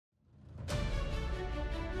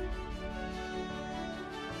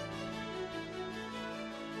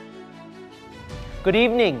Good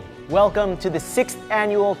evening. Welcome to the 6th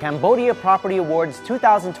Annual Cambodia Property Awards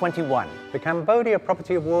 2021. The Cambodia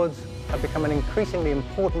Property Awards have become an increasingly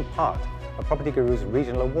important part of PropertyGuru's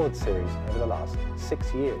regional awards series over the last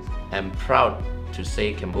 6 years. I'm proud to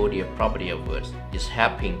say Cambodia Property Awards is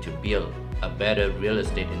helping to build a better real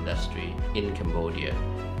estate industry in Cambodia.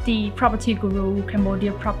 The PropertyGuru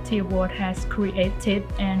Cambodia Property Award has created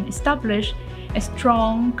and established a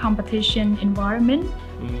strong competition environment.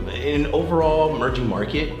 In an overall emerging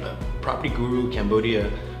market, PropertyGuru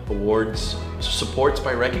Cambodia Awards supports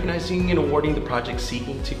by recognizing and awarding the projects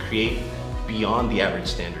seeking to create beyond the average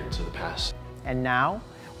standards of the past. And now,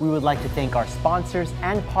 we would like to thank our sponsors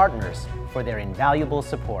and partners for their invaluable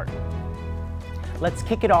support. Let's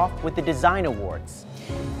kick it off with the Design Awards.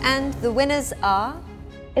 And the winners are?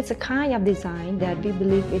 It's a kind of design that we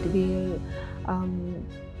believe it will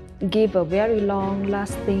give a very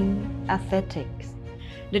long-lasting aesthetics.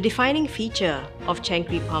 The defining feature of Chiang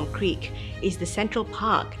Kri Palm Creek is the central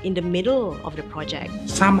park in the middle of the project.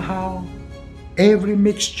 Somehow, every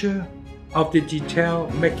mixture of the detail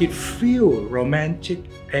make it feel romantic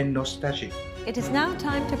and nostalgic. It is now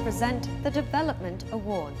time to present the Development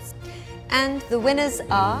Awards. And the winners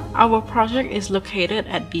are? Our project is located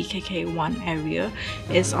at BKK1 area.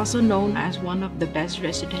 It's also known as one of the best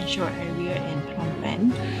residential area in Phnom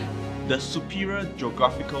Penh. The superior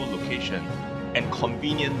geographical location and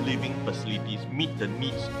convenient living facilities meet the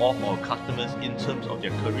needs of our customers in terms of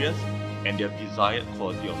their careers and their desired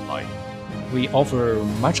quality of life. We offer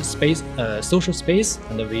much space, social space,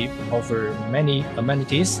 and we offer many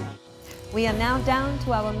amenities. We are now down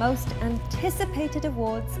to our most anticipated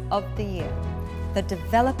awards of the year, the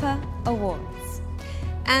Developer Awards.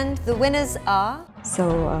 And the winners are?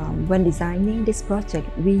 So when designing this project,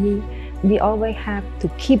 we always have to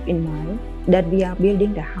keep in mind that we are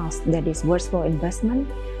building the house that is worth for investment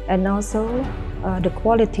and also the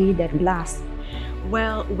quality that lasts.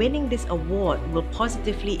 Well, winning this award will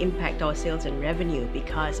positively impact our sales and revenue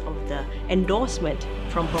because of the endorsement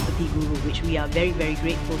from PropertyGuru, which we are very, very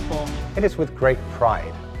grateful for. It is with great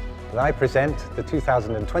pride that I present the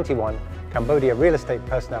 2021 Cambodia Real Estate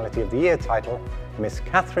Personality of the Year title, Miss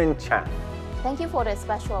Catherine Chan. Thank you for this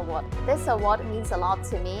special award. This award means a lot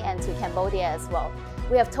to me and to Cambodia as well.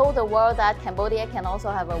 We have told the world that Cambodia can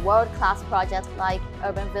also have a world-class project like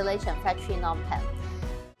Urban Village and Factory Phnom Penh.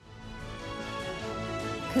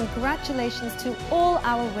 Congratulations to all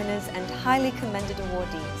our winners and highly commended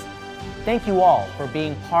awardees. Thank you all for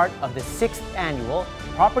being part of the 6th Annual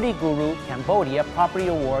PropertyGuru Cambodia Property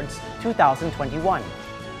Awards 2021.